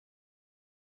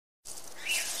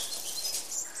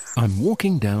I'm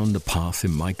walking down the path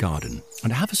in my garden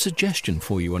and I have a suggestion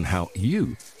for you on how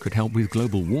you could help with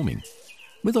global warming.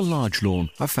 With a large lawn,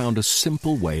 I found a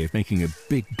simple way of making a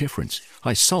big difference.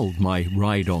 I sold my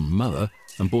ride-on mower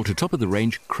and bought a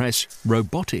top-of-the-range Cress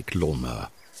robotic lawnmower.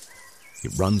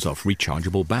 It runs off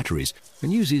rechargeable batteries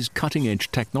and uses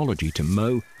cutting-edge technology to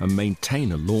mow and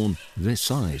maintain a lawn this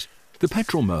size. The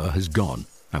petrol mower has gone,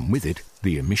 and with it,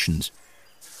 the emissions.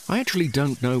 I actually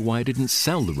don't know why I didn't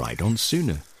sell the ride-on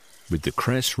sooner. With the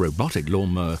Cress robotic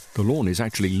lawnmower, the lawn is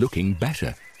actually looking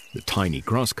better. The tiny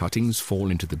grass cuttings fall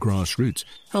into the grass roots,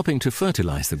 helping to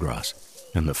fertilize the grass.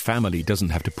 And the family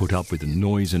doesn't have to put up with the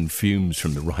noise and fumes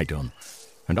from the ride-on.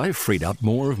 And I've freed up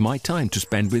more of my time to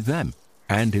spend with them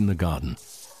and in the garden.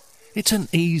 It's an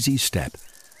easy step,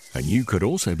 and you could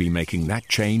also be making that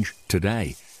change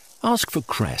today. Ask for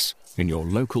Cress in your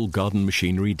local garden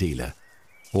machinery dealer,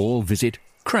 or visit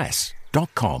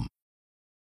cress.com.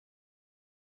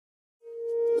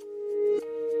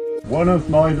 One of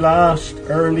my last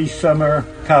early summer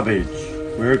cabbage.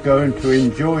 We're going to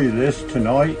enjoy this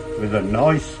tonight with a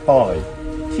nice pie.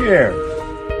 Cheers!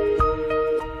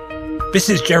 This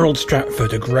is Gerald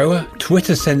Stratford, a grower,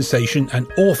 Twitter sensation and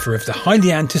author of the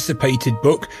highly anticipated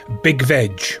book Big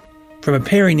Veg. From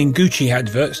appearing in Gucci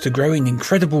adverts to growing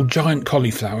incredible giant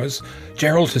cauliflowers,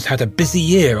 Gerald has had a busy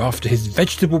year after his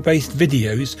vegetable-based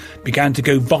videos began to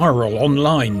go viral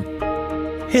online.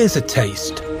 Here's a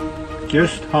taste.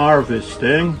 Just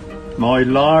harvesting my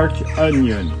large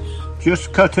onions.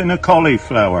 Just cutting a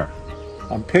cauliflower.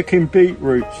 I'm picking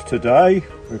beetroots today.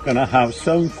 We're going to have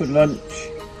some for lunch.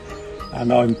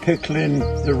 And I'm pickling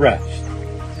the rest.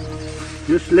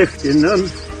 Just lifting them.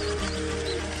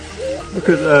 Look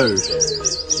at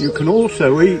those. You can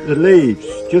also eat the leaves,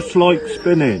 just like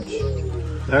spinach.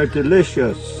 They're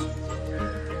delicious.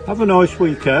 Have a nice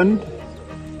weekend.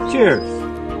 Cheers.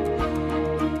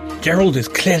 Gerald is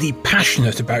clearly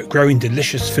passionate about growing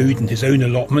delicious food in his own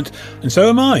allotment, and so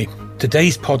am I.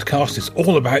 Today's podcast is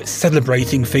all about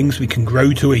celebrating things we can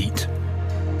grow to eat.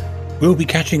 We'll be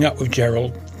catching up with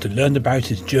Gerald to learn about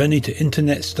his journey to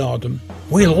internet stardom.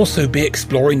 We'll also be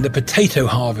exploring the potato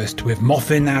harvest with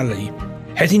Moffin Ali,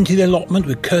 heading to the allotment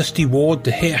with Kirsty Ward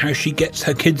to hear how she gets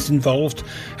her kids involved,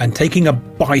 and taking a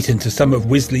bite into some of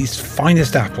Wisley's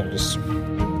finest apples.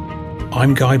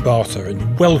 I'm Guy Barter,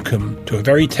 and welcome to a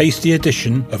very tasty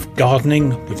edition of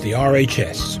Gardening with the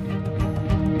RHS.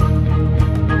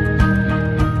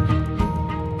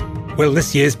 Well,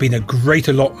 this year's been a great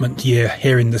allotment year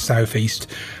here in the southeast.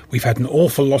 We've had an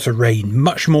awful lot of rain,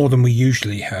 much more than we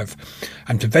usually have.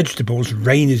 And for vegetables,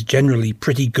 rain is generally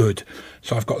pretty good.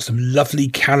 So I've got some lovely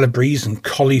calibres and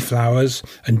cauliflowers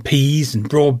and peas and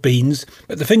broad beans.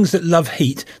 But the things that love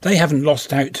heat, they haven't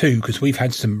lost out too, because we've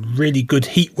had some really good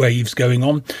heat waves going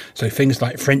on. So things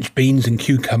like French beans and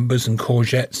cucumbers and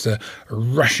courgettes are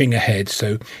rushing ahead.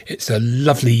 So it's a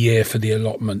lovely year for the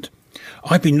allotment.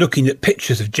 I've been looking at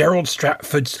pictures of Gerald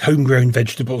Stratford's homegrown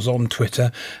vegetables on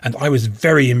Twitter, and I was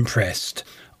very impressed.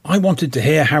 I wanted to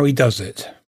hear how he does it.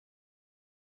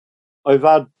 I've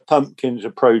had pumpkins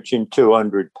approaching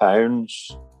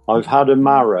 £200. I've had a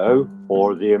marrow,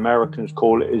 or the Americans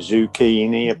call it a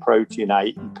zucchini, approaching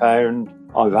 £80.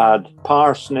 I've had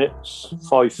parsnips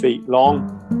 5 feet long.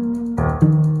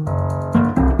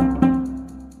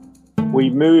 We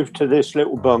moved to this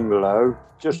little bungalow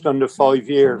just under 5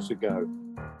 years ago.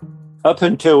 Up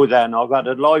until then, I've had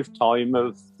a lifetime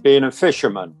of being a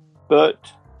fisherman,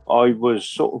 but I was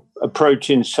sort of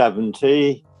approaching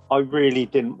 70. I really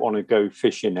didn't want to go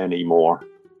fishing anymore.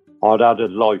 I'd had a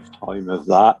lifetime of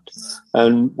that.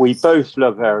 And we both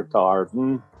love our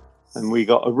garden, and we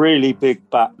got a really big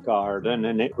back garden,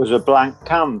 and it was a blank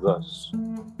canvas.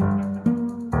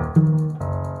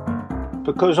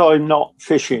 Because I'm not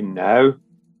fishing now,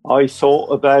 I thought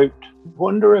about,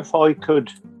 wonder if I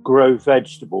could grow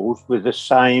vegetables with the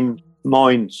same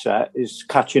mindset as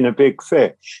catching a big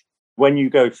fish. When you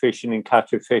go fishing and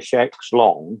catch a fish X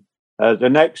long, the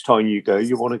next time you go,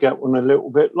 you want to get one a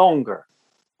little bit longer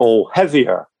or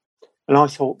heavier. And I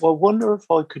thought, well, wonder if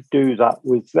I could do that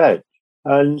with veg.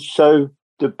 And so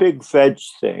the big veg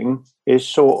thing is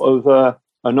sort of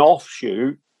an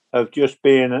offshoot of just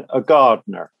being a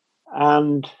gardener.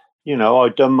 And, you know,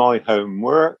 I'd done my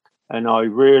homework and I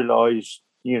realized,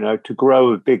 you know, to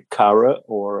grow a big carrot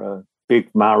or a big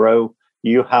marrow,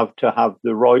 you have to have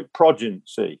the right progeny.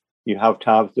 You have to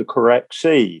have the correct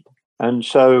seed. And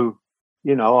so,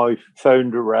 you know, I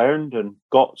phoned around and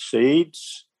got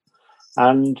seeds.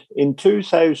 And in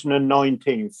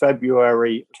 2019,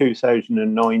 February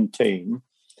 2019,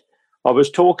 I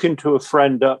was talking to a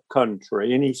friend up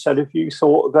country and he said, have you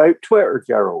thought about Twitter,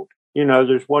 Gerald? You know,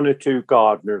 there's one or two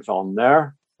gardeners on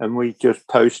there, and we just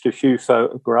post a few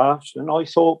photographs. And I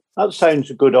thought, that sounds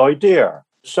a good idea.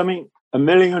 Something a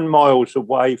million miles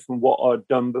away from what I'd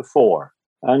done before.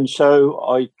 And so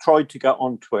I tried to get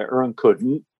on Twitter and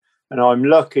couldn't. And I'm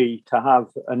lucky to have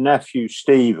a nephew,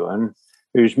 Stephen,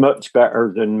 who's much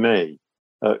better than me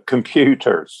at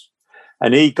computers.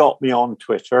 And he got me on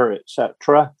Twitter,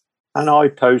 etc. And I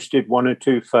posted one or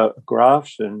two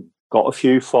photographs and got a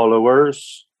few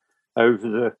followers over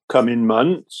the coming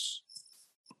months.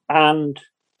 And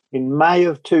in May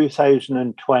of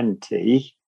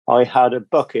 2020, I had a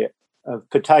bucket of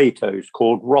potatoes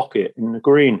called Rocket in the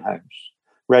greenhouse,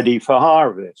 ready for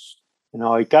harvest. And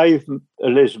I gave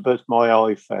Elizabeth my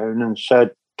iPhone and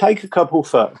said, take a couple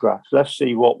photographs. Let's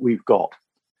see what we've got.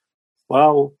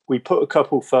 Well, we put a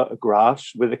couple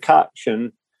photographs with a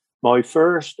caption, my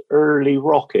first early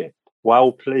rocket,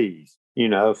 well pleased. You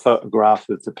know, a photograph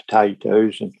of the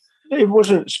potatoes. And it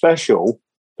wasn't special,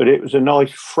 but it was a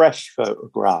nice, fresh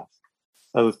photograph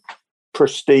of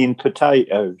pristine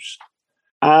potatoes.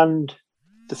 And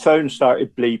the phone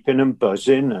started bleeping and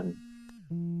buzzing.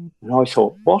 And I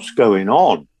thought, what's going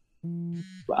on?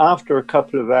 But after a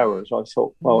couple of hours, I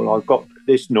thought, well, I've got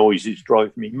this noise is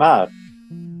driving me mad.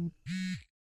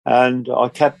 And I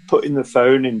kept putting the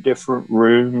phone in different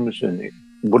rooms and it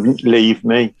wouldn't leave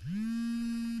me.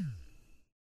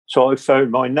 So I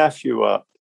phoned my nephew up.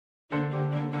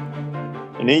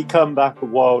 And he come back a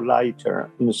while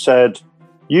later and said,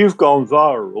 you've gone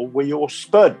viral with your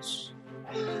spuds.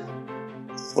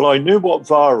 Well, I knew what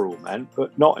viral meant,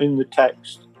 but not in the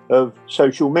text of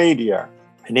social media.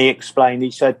 And he explained, he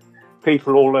said,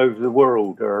 people all over the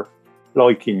world are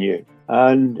liking you.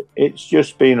 And it's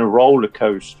just been a roller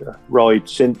coaster ride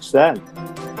since then.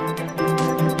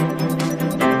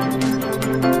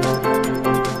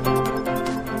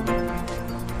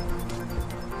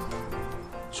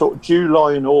 Sort of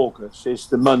July and August is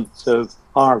the month of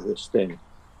harvesting.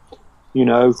 You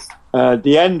know,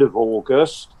 the end of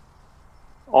August,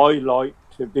 I like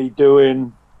to be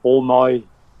doing all my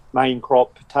main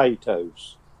crop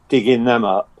potatoes, digging them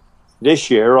up.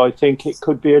 This year, I think it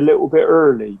could be a little bit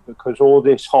early because all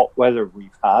this hot weather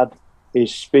we've had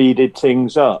is speeded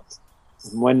things up.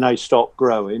 And when they stop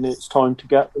growing, it's time to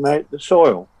get them out of the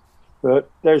soil. But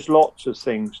there's lots of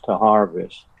things to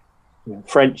harvest. You know,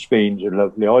 French beans are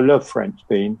lovely. I love French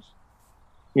beans.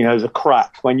 You know, the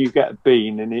crack when you get a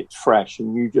bean and it's fresh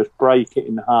and you just break it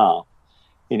in half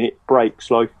and it breaks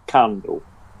like a candle.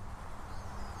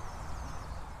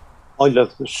 I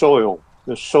love the soil.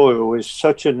 The soil is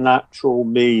such a natural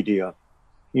media.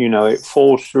 You know, it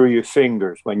falls through your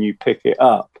fingers when you pick it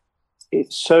up.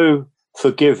 It's so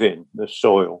forgiving, the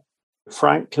soil.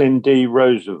 Franklin D.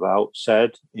 Roosevelt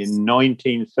said in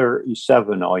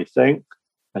 1937, I think,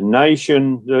 a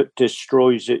nation that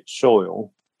destroys its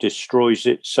soil destroys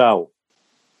itself.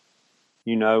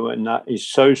 You know, and that is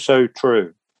so, so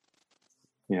true.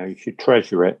 You know, you should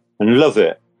treasure it and love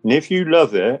it. And if you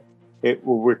love it, it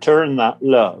will return that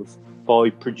love by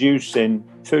producing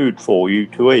food for you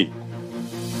to eat.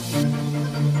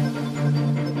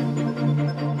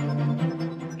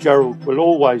 Gerald will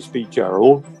always be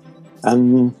Gerald,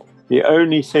 and the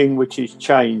only thing which has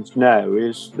changed now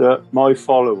is that my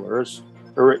followers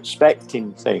are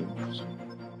expecting things,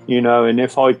 you know, and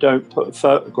if I don't put a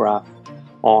photograph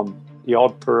on, the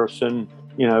odd person,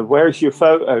 you know, where's your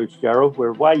photos, Gerald?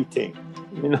 We're waiting,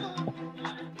 you know,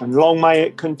 and long may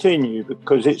it continue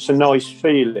because it's a nice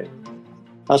feeling.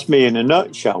 That's me in a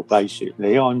nutshell,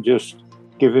 basically. I'm just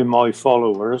giving my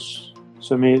followers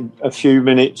a few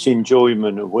minutes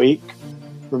enjoyment a week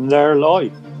from their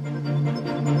life.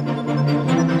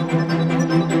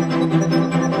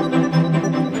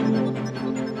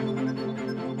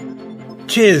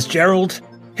 Cheers, Gerald.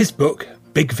 His book,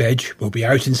 Big Veg, will be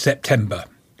out in September.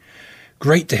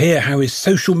 Great to hear how his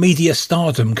social media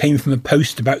stardom came from a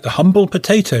post about the humble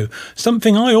potato,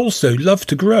 something I also love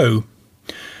to grow.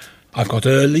 I've got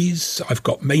earlies, I've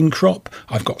got main crop,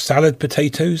 I've got salad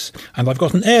potatoes, and I've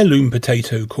got an heirloom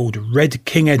potato called Red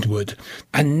King Edward.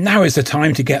 And now is the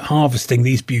time to get harvesting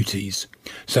these beauties.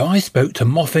 So I spoke to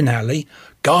Moffin Ali,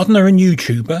 gardener and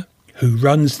YouTuber, who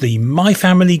runs the My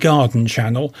Family Garden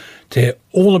channel, to hear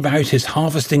all about his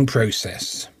harvesting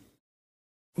process.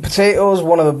 Potatoes,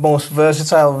 one of the most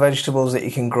versatile vegetables that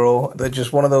you can grow. They're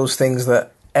just one of those things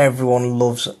that everyone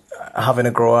loves having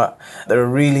a go at. They're a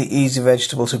really easy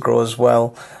vegetable to grow as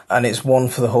well, and it's one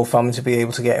for the whole family to be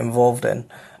able to get involved in.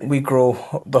 We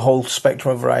grow the whole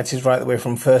spectrum of varieties, right the way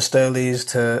from first earlies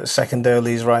to second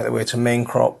earlies, right the way to main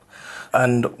crop.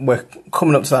 And we're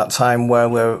coming up to that time where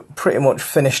we're pretty much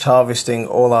finished harvesting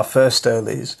all our first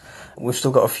earlies. We've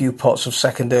still got a few pots of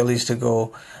second earlies to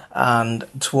go. And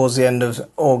towards the end of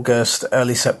August,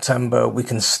 early September, we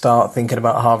can start thinking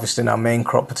about harvesting our main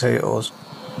crop potatoes.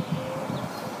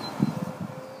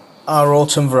 Our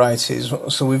autumn varieties,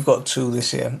 so we've got 2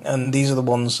 this year, and these are the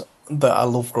ones that I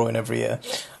love growing every year.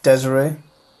 Desiree.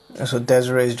 So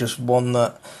Desiree is just one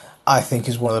that I think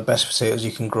is one of the best potatoes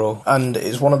you can grow. And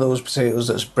it's one of those potatoes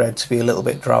that's bred to be a little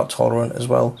bit drought tolerant as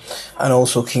well. And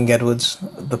also King Edwards,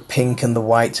 the pink and the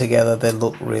white together, they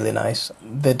look really nice.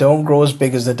 They don't grow as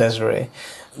big as the Desiree.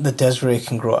 The Desiree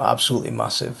can grow absolutely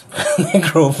massive. They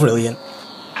grow brilliant.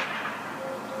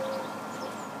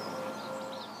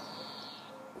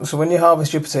 So when you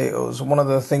harvest your potatoes, one of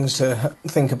the things to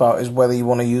think about is whether you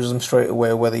want to use them straight away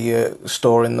or whether you're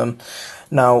storing them.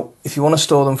 Now, if you want to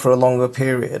store them for a longer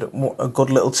period, a good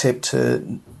little tip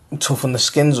to toughen the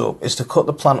skins up is to cut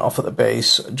the plant off at the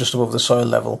base, just above the soil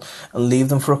level, and leave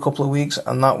them for a couple of weeks,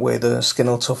 and that way the skin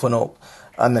will toughen up,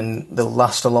 and then they'll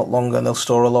last a lot longer and they'll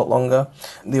store a lot longer.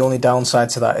 The only downside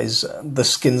to that is the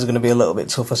skin's going to be a little bit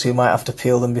tougher, so you might have to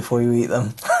peel them before you eat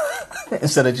them,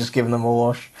 instead of just giving them a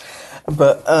wash.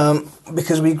 But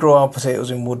because we grow our potatoes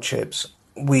in wood chips,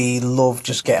 we love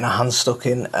just getting our hands stuck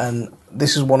in, and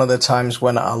this is one of the times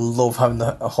when I love having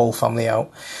the whole family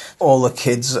out. All the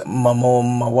kids, my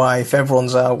mum, my wife,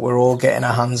 everyone's out. We're all getting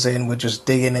our hands in. We're just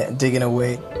digging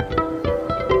away.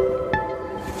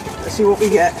 Let's see what we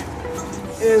get.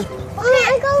 Here's...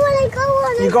 I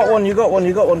got one. You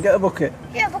got one. Get a bucket.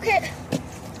 Get a bucket.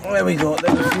 There we go.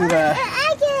 There's a few there.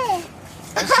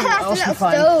 Let's see what else we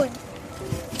find.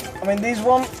 I mean, these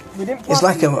one, we didn't... It's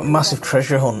like a massive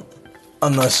treasure hunt.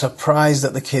 And the surprise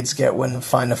that the kids get when they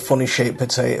find a funny shaped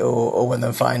potato or when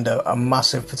they find a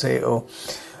massive potato.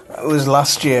 It was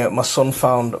last year, my son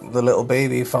found, the little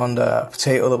baby, found a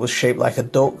potato that was shaped like a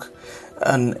duck.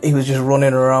 And he was just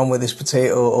running around with his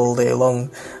potato all day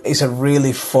long. It's a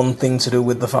really fun thing to do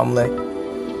with the family.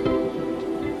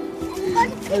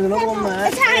 There's another one there.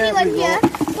 A tiny one here.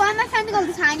 Why am I trying to go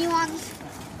with the tiny ones?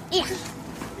 Yeah.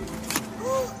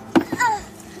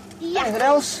 Yeah. Anything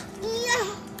else?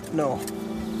 Yeah. No.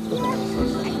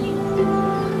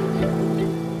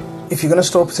 If you're going to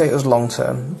store potatoes long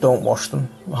term, don't wash them.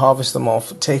 Harvest them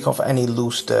off, take off any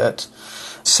loose dirt,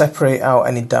 separate out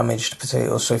any damaged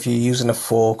potatoes. So if you're using a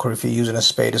fork or if you're using a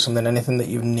spade or something, anything that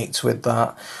you've nicked with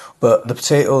that. But the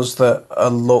potatoes that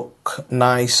look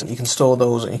nice, you can store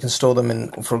those and you can store them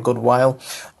in for a good while.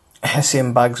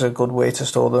 Hessian bags are a good way to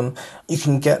store them. You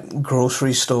can get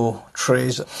grocery store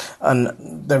trays and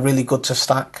they're really good to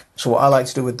stack. So what I like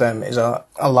to do with them is I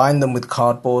line them with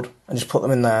cardboard and just put them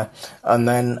in there and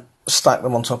then stack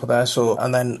them on top of there.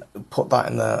 And then put that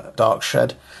in the dark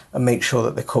shed and make sure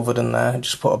that they're covered in there.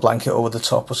 Just put a blanket over the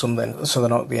top or something so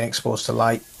they're not being exposed to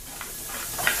light.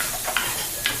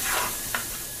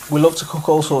 We love to cook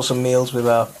all sorts of meals with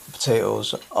our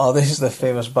potatoes. Oh, this is the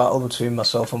famous battle between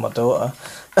myself and my daughter.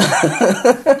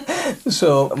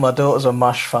 So my daughter's a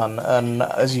mash fan, and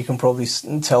as you can probably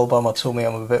tell by my tummy,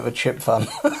 I'm a bit of a chip fan.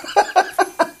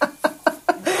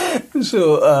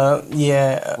 So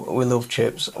yeah, we love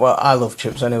chips. Well, I love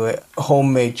chips anyway.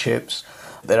 Homemade chips.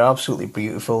 They're absolutely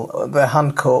beautiful. They're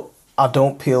hand cut. I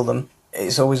don't peel them.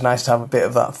 It's always nice to have a bit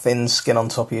of that thin skin on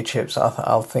top of your chips.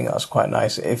 I'll think that's quite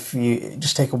nice. If you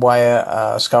just take a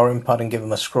wire scouring pad and give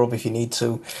them a scrub if you need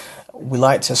to. We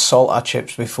like to salt our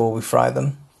chips before we fry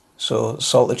them. So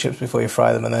salt the chips before you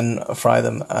fry them and then fry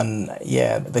them. And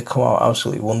yeah, they come out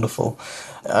absolutely wonderful.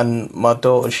 And my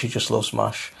daughter, she just loves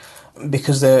mash.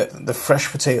 Because they're the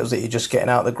fresh potatoes that you're just getting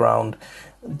out of the ground,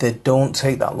 they don't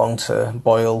take that long to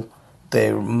boil.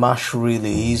 They mash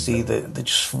really easy. They're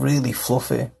just really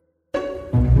fluffy.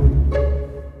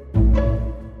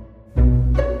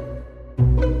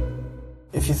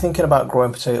 If you're thinking about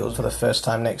growing potatoes for the first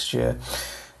time next year,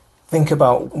 think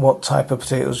about what type of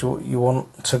potatoes you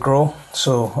want to grow.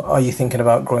 So are you thinking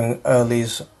about growing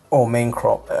earlies or main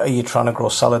crop? Are you trying to grow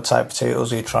salad type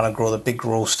potatoes? Are you trying to grow the big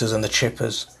roasters and the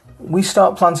chippers? We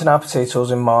start planting our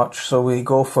potatoes in March, so we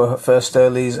go for first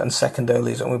earlies and second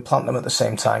earlies and we plant them at the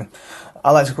same time. I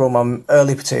like to grow my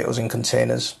early potatoes in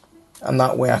containers, and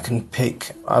that way I can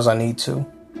pick as I need to.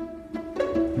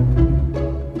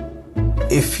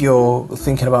 If you're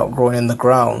thinking about growing in the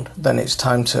ground, then it's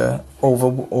time to, over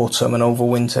autumn and over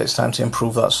winter, it's time to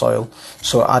improve that soil.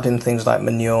 So add in things like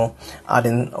manure, add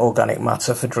in organic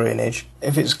matter for drainage.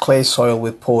 If it's clay soil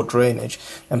with poor drainage,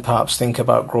 then perhaps think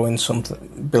about growing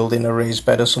something, building a raised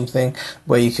bed or something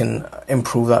where you can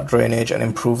improve that drainage and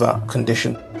improve that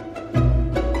condition.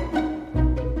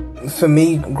 For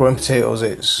me, growing potatoes,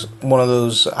 it's one of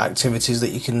those activities that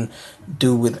you can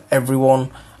do with everyone.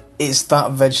 It's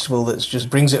that vegetable that just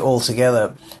brings it all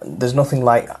together. There's nothing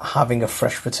like having a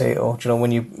fresh potato. Do you know,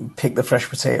 when you pick the fresh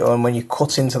potato and when you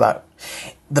cut into that,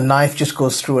 the knife just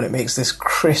goes through and it makes this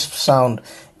crisp sound.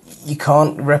 You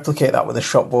can't replicate that with a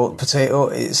shop-bought potato.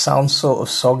 It sounds sort of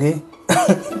soggy.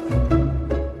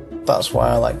 That's why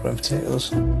I like growing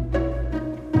potatoes.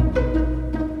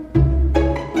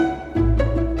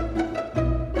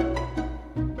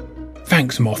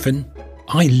 Thanks, Moffin.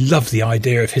 I love the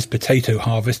idea of his potato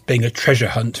harvest being a treasure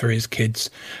hunt for his kids.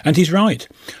 And he's right.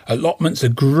 Allotments are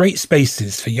great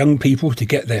spaces for young people to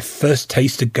get their first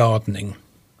taste of gardening.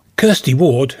 Kirsty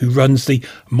Ward, who runs the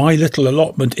My Little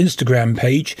Allotment Instagram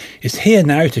page, is here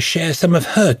now to share some of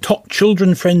her top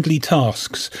children-friendly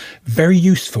tasks, very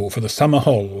useful for the summer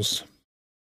hols.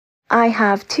 I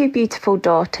have two beautiful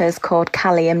daughters called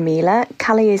Callie and Mila.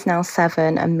 Callie is now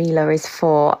 7 and Mila is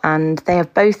 4, and they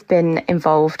have both been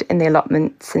involved in the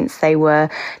allotment since they were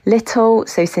little.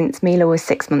 So since Mila was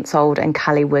 6 months old and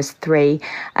Callie was 3.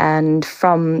 And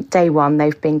from day one,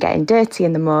 they've been getting dirty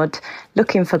in the mud,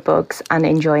 looking for bugs and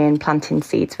enjoying planting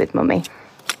seeds with Mummy.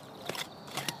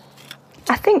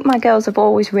 I think my girls have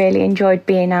always really enjoyed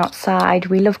being outside.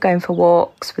 We love going for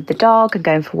walks with the dog and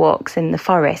going for walks in the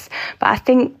forest. But I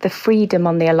think the freedom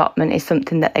on the allotment is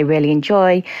something that they really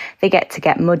enjoy. They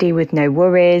get muddy with no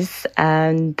worries,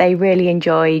 and they really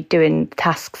enjoy doing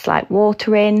tasks like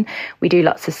watering. We do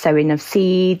lots of sowing of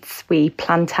seeds. We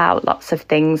plant out lots of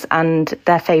things, and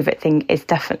their favourite thing is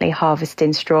definitely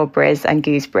harvesting strawberries and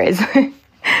gooseberries.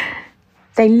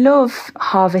 They love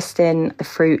harvesting the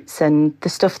fruits and the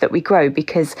stuff that we grow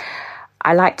because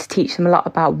I like to teach them a lot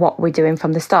about what we're doing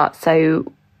from the start.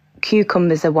 So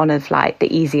cucumbers are one of like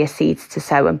the easiest seeds to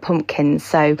sow, and pumpkins.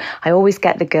 So I always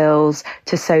get the girls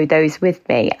to sow those with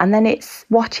me. And then it's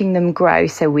watching them grow.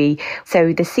 So we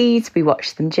sow the seeds, we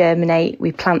watch them germinate,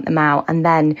 we plant them out, and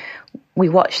then we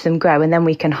watch them grow, and then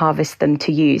we can harvest them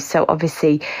to use. So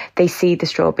obviously they see the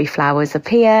strawberry flowers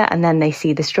appear, and then they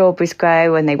see the strawberries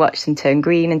grow, and they watch them turn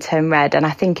green and turn red. And I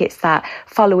think it's that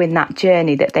following that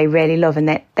journey that they really love and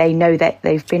that they know that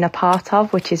they've been a part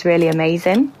of, which is really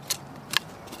amazing.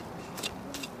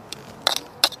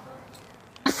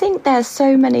 I think there's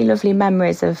so many lovely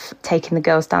memories of taking the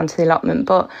girls down to the allotment,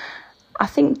 but I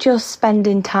think just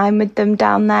spending time with them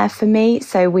down there for me.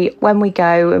 So when we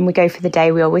go for the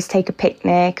day, we always take a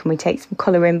picnic and we take some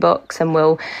colouring books and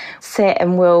we'll sit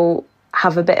and we'll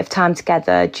have a bit of time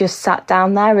together, just sat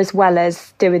down there as well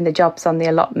as doing the jobs on the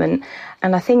allotment.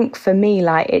 And I think for me,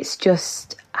 like, it's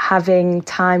just having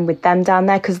time with them down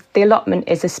there, because the allotment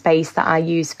is a space that I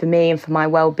use for me and for my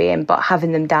well-being, but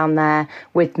having them down there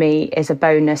with me is a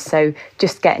bonus. So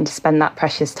just getting to spend that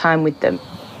precious time with them.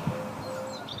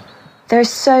 There are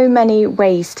so many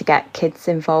ways to get kids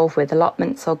involved with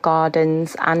allotments or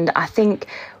gardens, and I think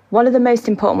one of the most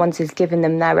important ones is giving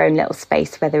them their own little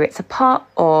space, whether it's a pot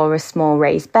or a small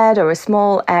raised bed or a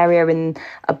small area in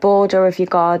a border of your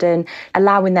garden,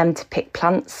 allowing them to pick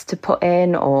plants to put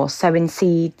in or sowing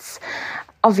seeds.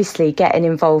 Obviously getting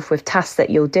involved with tasks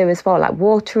that you'll do as well, like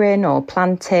watering or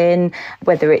planting,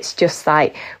 whether it's just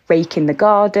like raking the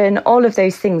garden, all of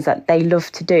those things that they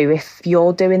love to do. If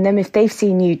you're doing them, if they've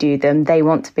seen you do them, they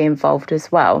want to be involved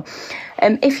as well.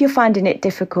 If you're finding it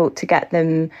difficult to get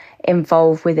them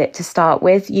involved with it to start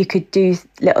with, you could do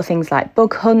little things like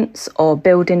bug hunts or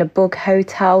building a bug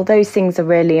hotel. Those things are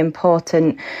really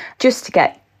important just to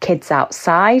get kids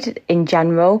outside in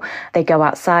general. They go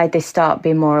outside, they start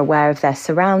being more aware of their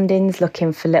surroundings,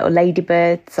 looking for little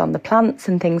ladybirds on the plants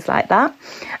and things like that.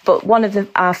 But one of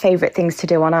our favourite things to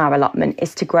do on our allotment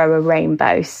is to grow a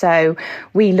rainbow. So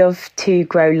we love to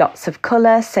grow lots of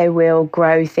colour. So we'll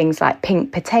grow things like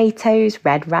pink potatoes,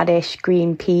 red radish,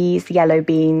 green peas, yellow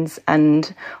beans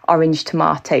and orange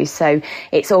tomatoes. So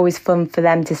it's always fun for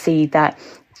them to see that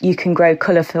you can grow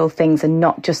colourful things and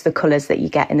not just the colours that you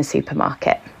get in a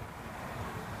supermarket.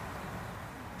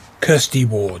 Kirsty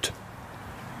Ward.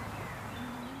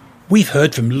 We've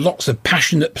heard from lots of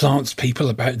passionate plants people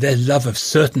about their love of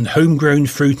certain homegrown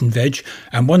fruit and veg,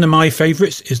 and one of my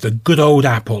favourites is the good old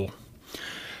apple.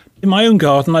 In my own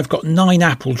garden, I've got 9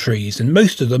 apple trees, and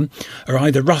most of them are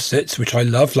either russets, which I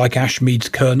love, like Ashmead's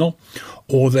Kernel,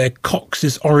 or they're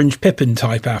Cox's Orange Pippin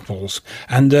type apples.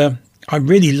 And I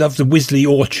really love the Wisley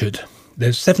Orchard.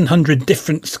 There's 700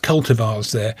 different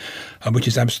cultivars there, which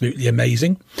is absolutely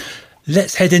amazing.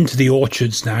 Let's head into the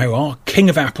orchards now. Our king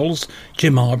of apples,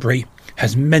 Jim Arbery,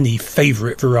 has many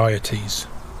favourite varieties.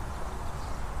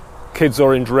 Kids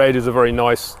Orange Red is a very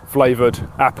nice flavoured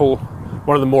apple.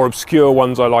 One of the more obscure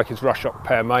ones I like is Rush Up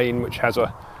Pear Main, which has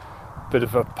a bit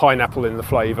of a pineapple in the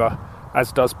flavour,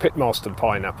 as does Pitmaster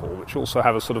pineapple, which also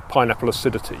have a sort of pineapple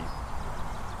acidity.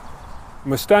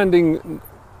 We're standing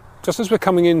just as we're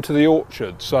coming into the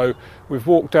orchard, so we've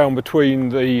walked down between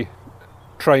the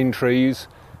train trees,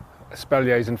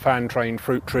 espaliers and fan train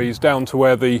fruit trees, down to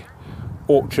where the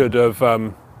orchard of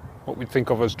what we'd think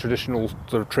of as traditional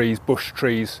sort of trees, bush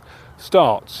trees,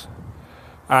 starts.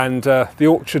 And the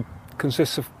orchard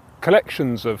consists of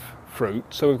collections of fruit,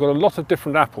 so we've got a lot of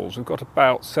different apples. We've got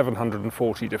about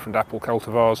 740 different apple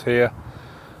cultivars here,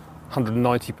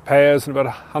 190 pears and about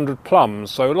 100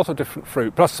 plums, so a lot of different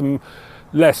fruit, plus some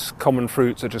less common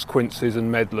fruits such as quinces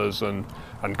and medlars and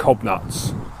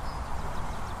cobnuts.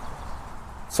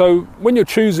 So when you're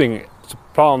choosing to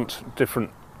plant different,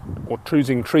 or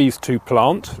choosing trees to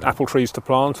plant, apple trees to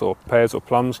plant, or pears or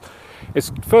plums,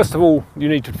 it's first of all you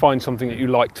need to find something that you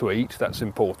like to eat. That's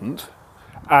important.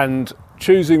 And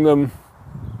choosing them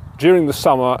during the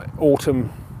summer, autumn,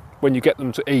 when you get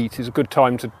them to eat, is a good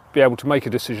time to be able to make a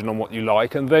decision on what you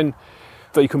like, and then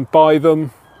that you can buy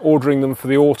them, ordering them for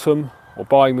the autumn, or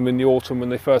buying them in the autumn when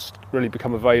they first really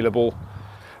become available.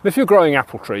 And if you're growing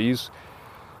apple trees,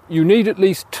 you need at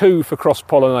least 2 for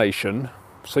cross-pollination,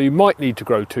 so you might need to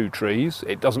grow 2 trees.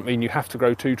 It doesn't mean you have to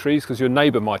grow 2 trees, because your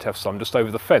neighbour might have some just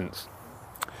over the fence.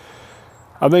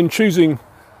 And then choosing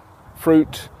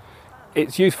fruit,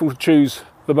 it's useful to choose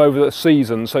them over the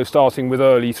season, so starting with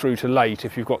early through to late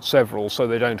if you've got several, so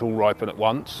they don't all ripen at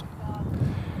once.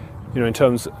 You know, in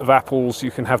terms of apples,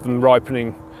 you can have them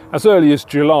ripening as early as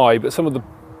July, but some of the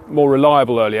more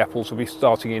reliable early apples will be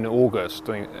starting in August.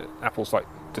 Apples like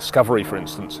Discovery, for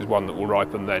instance, is one that will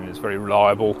ripen then, is very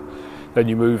reliable. Then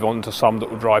you move on to some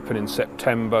that would ripen in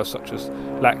September, such as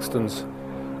Laxton's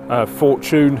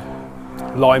Fortune,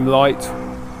 Limelight.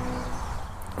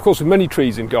 Of course, with many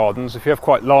trees in gardens, if you have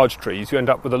quite large trees, you end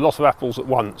up with a lot of apples at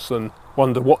once and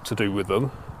wonder what to do with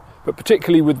them. But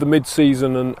particularly with the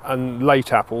mid-season and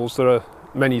late apples, there are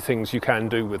many things you can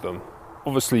do with them.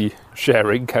 Obviously,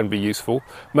 sharing can be useful.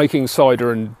 Making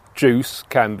cider and juice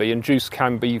can be, and juice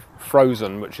can be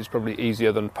frozen, which is probably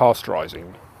easier than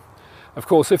pasteurising. Of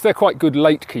course, if they're quite good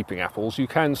late-keeping apples, you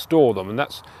can store them,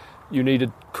 and you need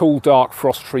a cool, dark,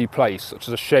 frost-free place, such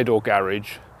as a shed or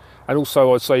garage. And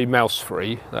also, I'd say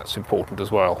mouse-free, that's important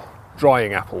as well.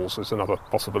 Drying apples is another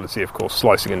possibility, of course,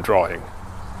 slicing and drying.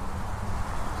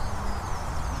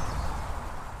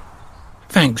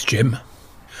 Thanks, Jim.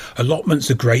 Allotments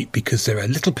are great because they're a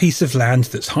little piece of land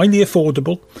that's highly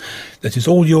affordable, that is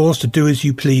all yours to do as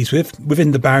you please with,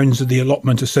 within the bounds of the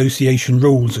Allotment Association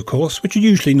rules, of course, which are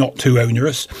usually not too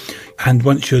onerous. And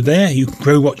once you're there, you can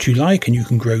grow what you like, and you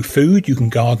can grow food, you can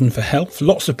garden for health.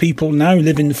 Lots of people now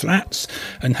live in flats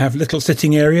and have little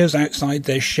sitting areas outside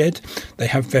their shed. They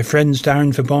have their friends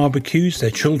down for barbecues. Their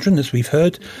children, as we've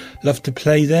heard, love to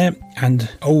play there. And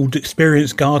old,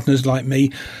 experienced gardeners like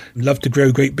me love to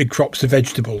grow great big crops of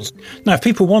vegetables. Now, if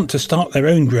people want to start their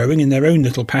own growing in their own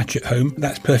little patch at home,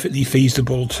 that's perfectly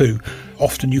feasible too.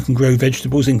 Often you can grow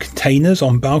vegetables in containers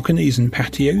on balconies and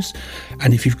patios.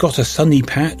 And if you've got a sunny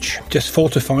patch, just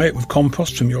fortify it with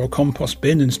compost from your compost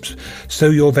bin and sow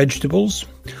your vegetables.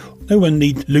 No one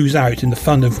need lose out in the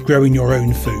fun of growing your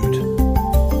own food.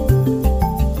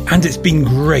 And it's been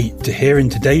great to hear in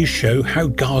today's show how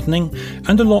gardening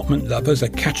and allotment lovers are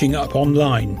catching up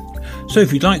online. So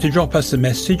if you'd like to drop us a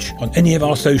message on any of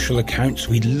our social accounts,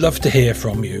 we'd love to hear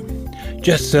from you.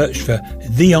 Just search for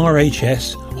The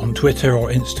RHS on Twitter or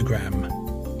Instagram.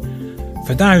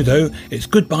 For now, though, it's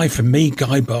goodbye from me,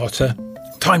 Guy Barter.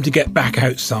 Time to get back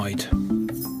outside.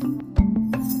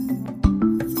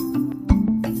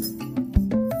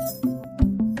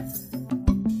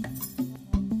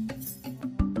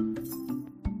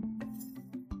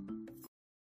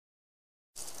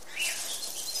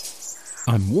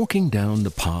 I'm walking down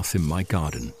the path in my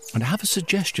garden, and I have a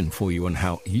suggestion for you on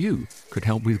how you could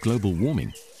help with global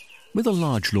warming. With a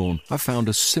large lawn, I found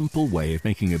a simple way of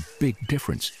making a big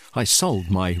difference. I sold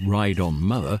my ride-on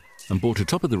mower and bought a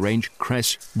top-of-the-range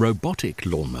Cress robotic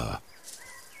lawnmower.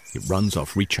 It runs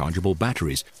off rechargeable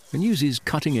batteries and uses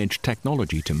cutting-edge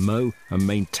technology to mow and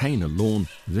maintain a lawn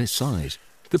this size.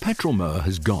 The petrol mower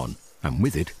has gone, and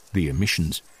with it, the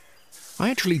emissions. I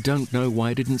actually don't know why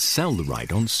I didn't sell the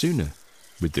ride-on sooner.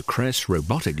 With the Cress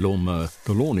robotic lawnmower,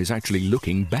 the lawn is actually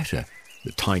looking better.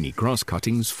 The tiny grass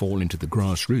cuttings fall into the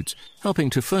grass roots, helping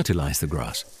to fertilize the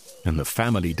grass. And the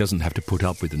family doesn't have to put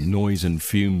up with the noise and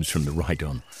fumes from the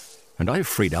ride-on. And I've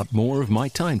freed up more of my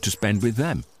time to spend with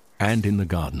them and in the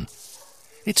garden.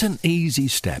 It's an easy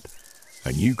step,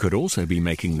 and you could also be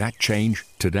making that change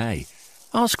today.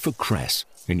 Ask for Cress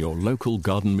in your local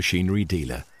garden machinery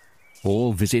dealer,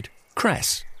 or visit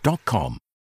cress.com.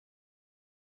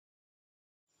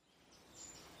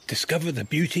 Discover the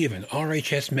beauty of an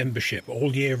RHS membership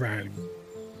all year round.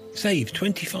 Save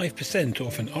 25%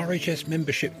 off an RHS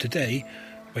membership today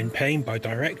when paying by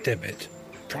direct debit.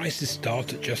 Prices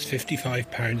start at just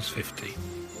 £55.50.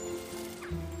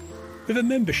 With a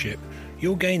membership,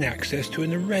 you'll gain access to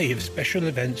an array of special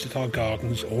events at our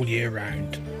gardens all year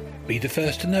round. Be the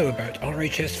first to know about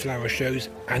RHS flower shows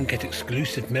and get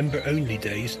exclusive member-only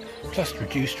days, plus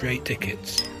reduced rate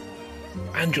tickets.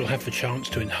 And you'll have the chance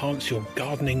to enhance your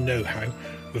gardening know-how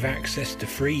with access to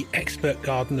free expert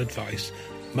garden advice,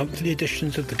 monthly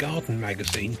editions of the Garden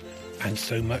magazine, and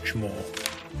so much more.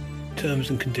 Terms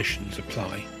and conditions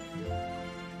apply.